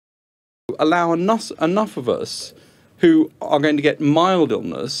allow enough of us who are going to get mild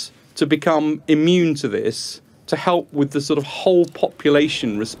illness to become immune to this, to help with the sort of whole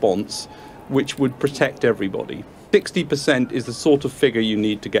population response, which would protect everybody. 60% is the sort of figure you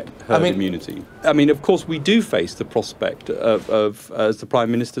need to get herd immunity. I mean, of course, we do face the prospect of, as the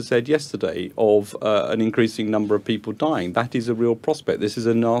Prime Minister said yesterday, of an increasing number of people dying. That is a real prospect. This is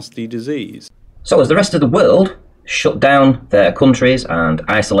a nasty disease. So as the rest of the world shut down their countries and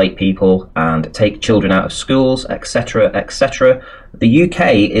isolate people and take children out of schools, etc., etc., the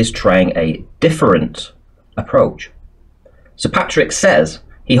UK is trying a different approach. So Patrick says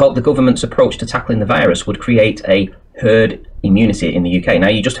he hoped the government's approach to tackling the virus would create a herd immunity in the UK. Now,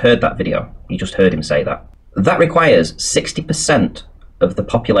 you just heard that video. You just heard him say that. That requires 60% of the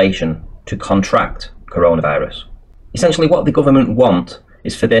population to contract coronavirus. Essentially, what the government want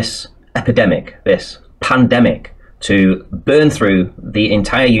is for this epidemic, this pandemic, to burn through the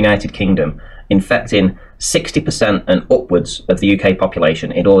entire United Kingdom, infecting 60% and upwards of the UK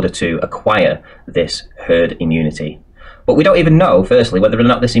population in order to acquire this herd immunity. But we don't even know, firstly, whether or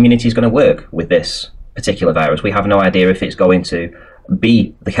not this immunity is going to work with this particular virus. We have no idea if it's going to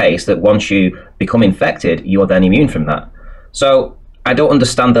be the case that once you become infected, you're then immune from that. So I don't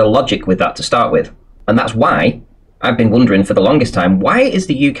understand the logic with that to start with. And that's why I've been wondering for the longest time, why is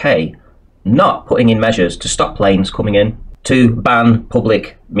the UK not putting in measures to stop planes coming in, to ban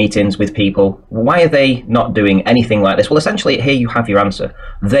public meetings with people? Why are they not doing anything like this? Well, essentially, here you have your answer.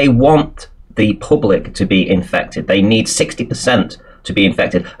 They want the public to be infected. They need 60% to be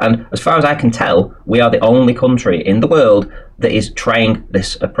infected. And as far as I can tell, we are the only country in the world that is trying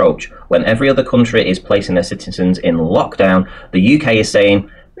this approach. When every other country is placing their citizens in lockdown, the UK is saying,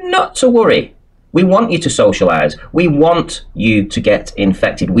 not to worry. We want you to socialise. We want you to get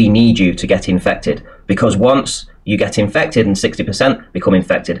infected. We need you to get infected. Because once you get infected and 60% become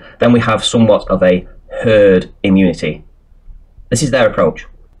infected, then we have somewhat of a herd immunity. This is their approach.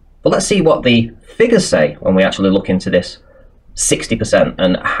 But let's see what the figures say when we actually look into this 60%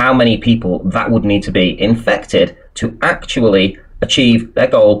 and how many people that would need to be infected to actually achieve their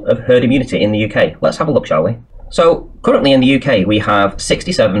goal of herd immunity in the UK. Let's have a look, shall we? So currently in the UK, we have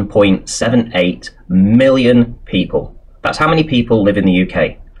 67.78 million people. That's how many people live in the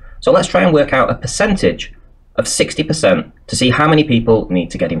UK. So let's try and work out a percentage of 60% to see how many people need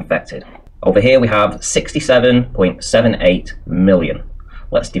to get infected. Over here we have 67.78 million.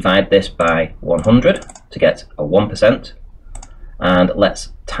 Let's divide this by 100 to get a 1%, and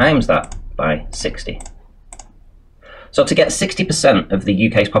let's times that by 60. So to get 60% of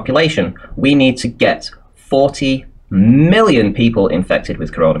the UK's population, we need to get 40 million people infected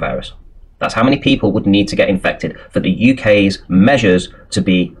with coronavirus. That's how many people would need to get infected for the UK's measures to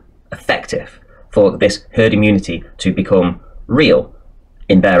be effective, for this herd immunity to become real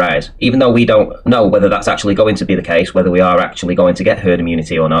in their eyes. Even though we don't know whether that's actually going to be the case, whether we are actually going to get herd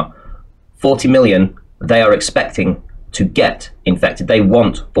immunity or not, 40 million they are expecting to get infected. They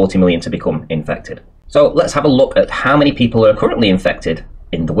want 40 million to become infected. So let's have a look at how many people are currently infected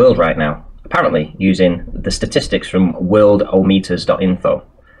in the world right now, apparently using the statistics from worldometers.info.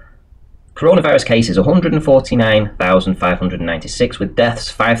 Coronavirus cases 149,596, with deaths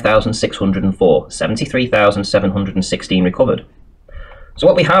 5,604, 73,716 recovered. So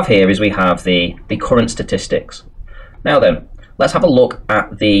what we have here is we have the current statistics. Now then, let's have a look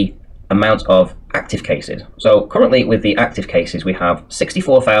at the amount of active cases. So currently with the active cases, we have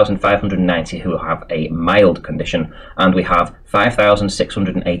 64,590 who have a mild condition, and we have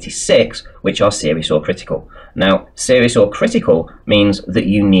 5,686 which are serious or critical. Now, serious or critical means that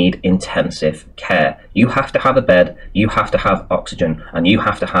you need intensive care. You have to have a bed, you have to have oxygen, and you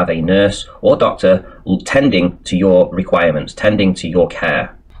have to have a nurse or doctor tending to your requirements, tending to your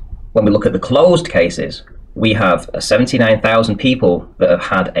care. When we look at the closed cases, we have 79,000 people that have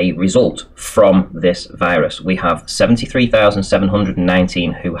had a result from this virus. We have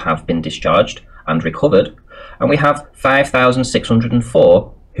 73,719 who have been discharged and recovered, and we have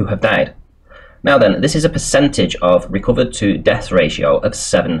 5,604 who have died. Now then, this is a percentage of recovered to death ratio of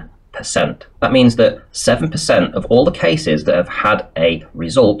 7%. That means that 7% of all the cases that have had a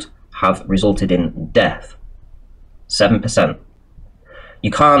result have resulted in death. 7%.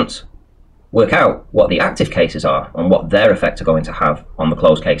 You can't work out what the active cases are and what their effect are going to have on the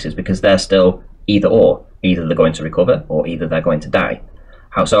closed cases, because they're still either or. Either they're going to recover or either they're going to die.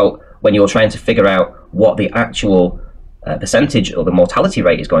 So when you're trying to figure out what the actual percentage or the mortality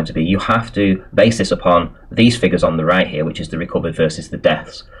rate is going to be, you have to base this upon these figures on the right here, which is the recovered versus the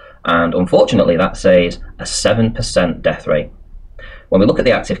deaths. And unfortunately, that says a 7% death rate. When we look at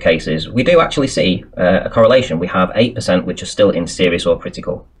the active cases, we do actually see a correlation. We have 8% which are still in serious or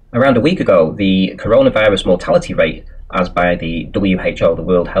critical. Around a week ago, the coronavirus mortality rate, as by the WHO, the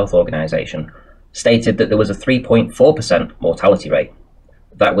World Health Organization, stated that there was a 3.4% mortality rate.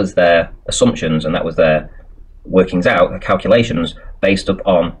 That was their assumptions, and that was their workings out, the calculations, based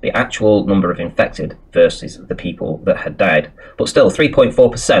upon the actual number of infected versus the people that had died. But still,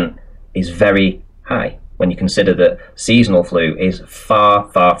 3.4% is very high when you consider that seasonal flu is far,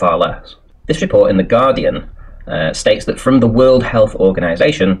 far, far less. This report in The Guardian states that from the World Health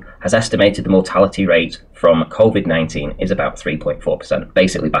Organization has estimated the mortality rate from Covid-19 is about 3.4%,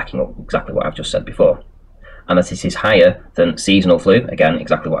 basically backing up exactly what I've just said before. And that this is higher than seasonal flu, again,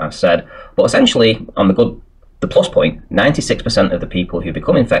 exactly what I've said. But essentially, on the plus point, 96% of the people who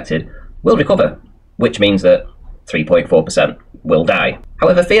become infected will recover, which means that 3.4% will die.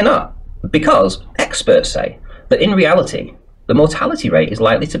 However, fear not, because experts say that in reality, the mortality rate is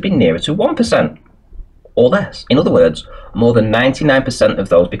likely to be nearer to 1%. Or less. In other words, more than 99% of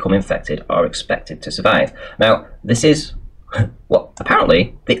those become infected are expected to survive. Now, this is what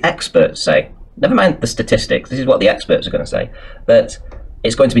apparently the experts say. Never mind the statistics, this is what the experts are going to say, that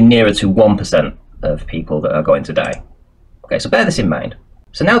it's going to be nearer to 1% of people that are going to die. Okay, so bear this in mind.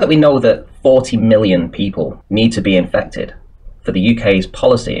 So now that we know that 40 million people need to be infected for the UK's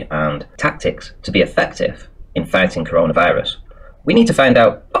policy and tactics to be effective in fighting coronavirus, we need to find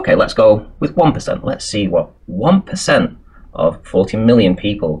out, okay, let's go with 1%. Let's see what 1% of 40 million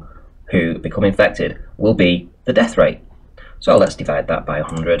people who become infected will be the death rate. So let's divide that by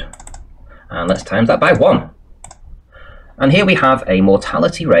 100 and let's times that by 1. And here we have a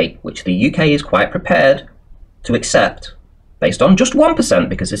mortality rate which the UK is quite prepared to accept based on just 1%,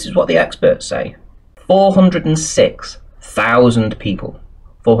 because this is what the experts say. 406,000 people,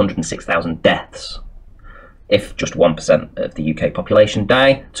 406,000 deaths. If just 1% of the UK population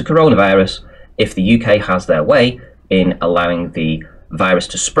die to coronavirus, if the UK has their way in allowing the virus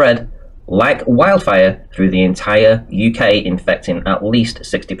to spread like wildfire through the entire UK, infecting at least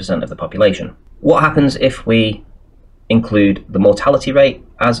 60% of the population. What happens if we include the mortality rate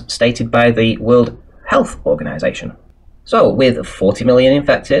as stated by the World Health Organization? So with 40 million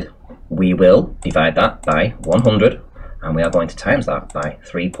infected, we will divide that by 100, and we are going to times that by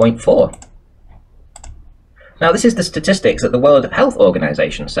 3.4. Now, this is the statistics that the World Health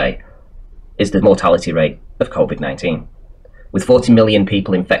Organization say is the mortality rate of COVID-19. With 40 million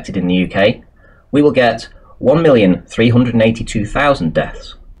people infected in the UK, we will get 1,382,000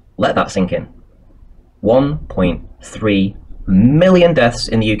 deaths. Let that sink in. 1.3 million deaths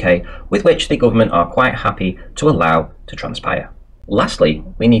in the UK, with which the government are quite happy to allow to transpire. Lastly,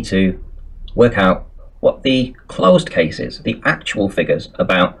 we need to work out what the closed cases, the actual figures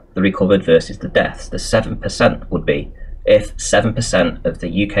about the recovered versus the deaths, the 7% would be if 7% of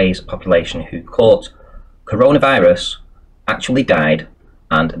the UK's population who caught coronavirus actually died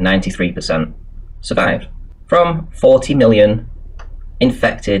and 93% survived. From 40 million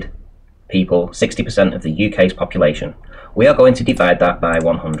infected people, 60% of the UK's population, we are going to divide that by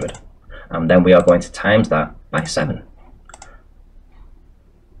 100, and then we are going to times that by 7.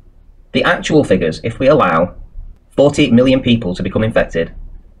 The actual figures, if we allow 40 million people to become infected,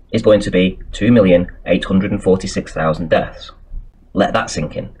 is going to be 2,846,000 deaths. Let that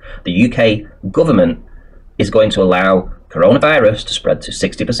sink in. The UK government is going to allow coronavirus to spread to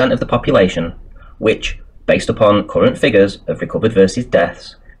 60% of the population, which, based upon current figures of recovered versus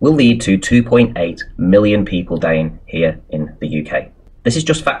deaths, will lead to 2.8 million people dying here in the UK. This is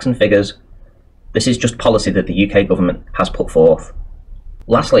just facts and figures. This is just policy that the UK government has put forth.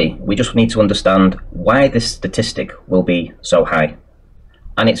 Lastly, we just need to understand why this statistic will be so high.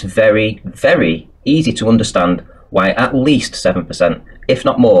 And it's very, very easy to understand why at least 7%, if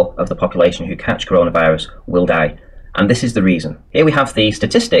not more, of the population who catch coronavirus will die. And this is the reason. Here we have the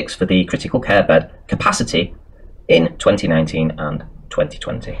statistics for the critical care bed capacity in 2019 and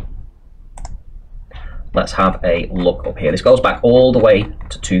 2020. Let's have a look up here. This goes back all the way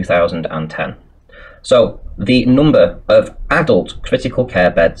to 2010. So the number of adult critical care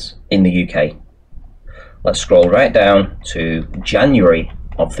beds in the UK. Let's scroll right down to January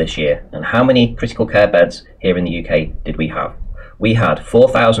of this year. And how many critical care beds here in the UK did we have? We had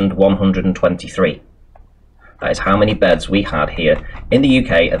 4,123. That is how many beds we had here in the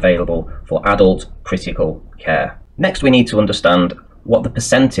UK available for adult critical care. Next, we need to understand what the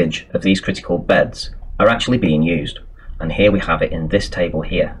percentage of these critical beds are actually being used. And here we have it in this table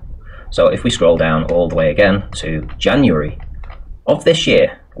here. So if we scroll down all the way again to January of this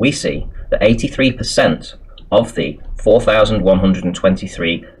year, we see that 83% of the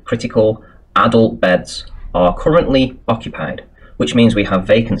 4,123 critical adult beds are currently occupied, which means we have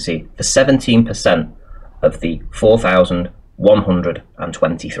vacancy for 17% of the 4,123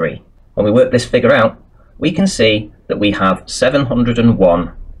 123. When we work this figure out, we can see that we have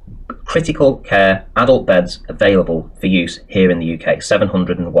 701 critical care adult beds available for use here in the UK,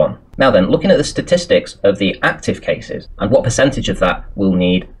 701. Now then, looking at the statistics of the active cases and what percentage of that will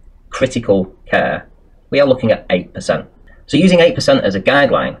need critical care, we are looking at 8%. So using 8% as a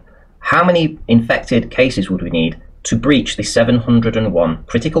guideline, how many infected cases would we need to breach the 701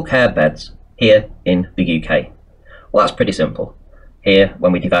 critical care beds here in the UK? Well, that's pretty simple. Here,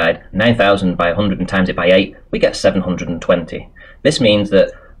 when we divide 9,000 by 100 and times it by 8, we get 720. This means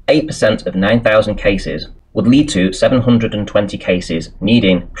that 8% of 9,000 cases would lead to 720 cases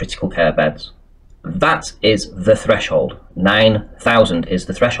needing critical care beds. That is the threshold. 9,000 is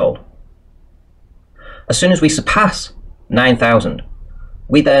the threshold. As soon as we surpass 9,000,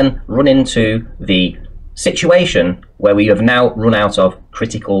 we then run into the situation where we have now run out of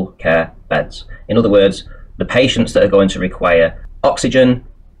critical care beds. In other words, the patients that are going to require oxygen,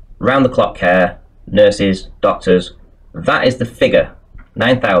 round-the-clock care, nurses, doctors, that is the figure,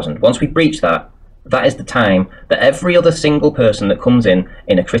 9,000. Once we breach that, that is the time that every other single person that comes in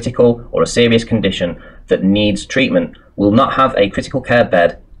a critical or a serious condition that needs treatment will not have a critical care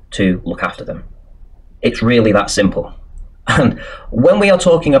bed to look after them. It's really that simple. And when we are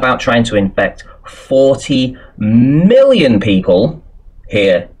talking about trying to infect 40 million people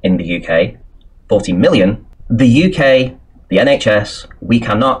here in the UK, 40 million, the UK, the NHS, we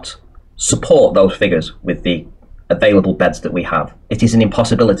cannot support those figures with the available beds that we have. It is an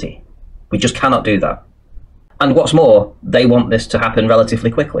impossibility. We just cannot do that. And what's more, they want this to happen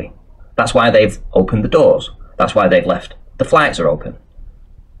relatively quickly. That's why they've opened the doors. That's why they've left. The flights are open.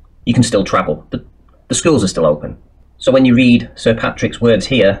 You can still travel. The schools are still open. So when you read Sir Patrick's words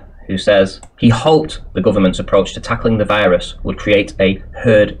here, who says he hoped the government's approach to tackling the virus would create a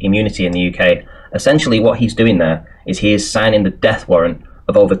herd immunity in the UK, essentially what he's doing there is he is signing the death warrant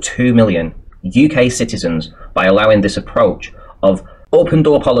of over 2 million UK citizens by allowing this approach of open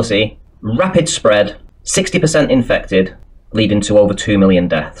door policy, rapid spread, 60% infected, leading to over 2 million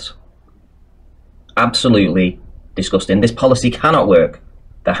deaths. Absolutely disgusting. This policy cannot work.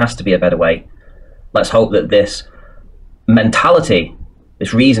 There has to be a better way. Let's hope that this mentality,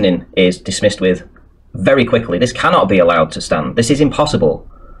 this reasoning is dismissed with very quickly. This cannot be allowed to stand. This is impossible.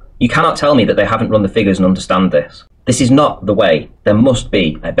 You cannot tell me that they haven't run the figures and understand this. This is not the way. There must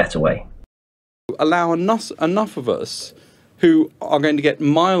be a better way. Allow enough of us who are going to get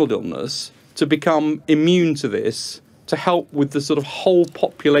mild illness to become immune to this, to help with the sort of whole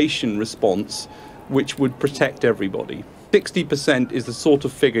population response which would protect everybody. 60% is the sort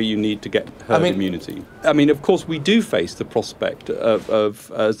of figure you need to get herd immunity. I mean, of course, we do face the prospect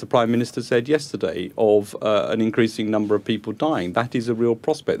of, as the Prime Minister said yesterday, of an increasing number of people dying. That is a real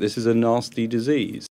prospect. This is a nasty disease.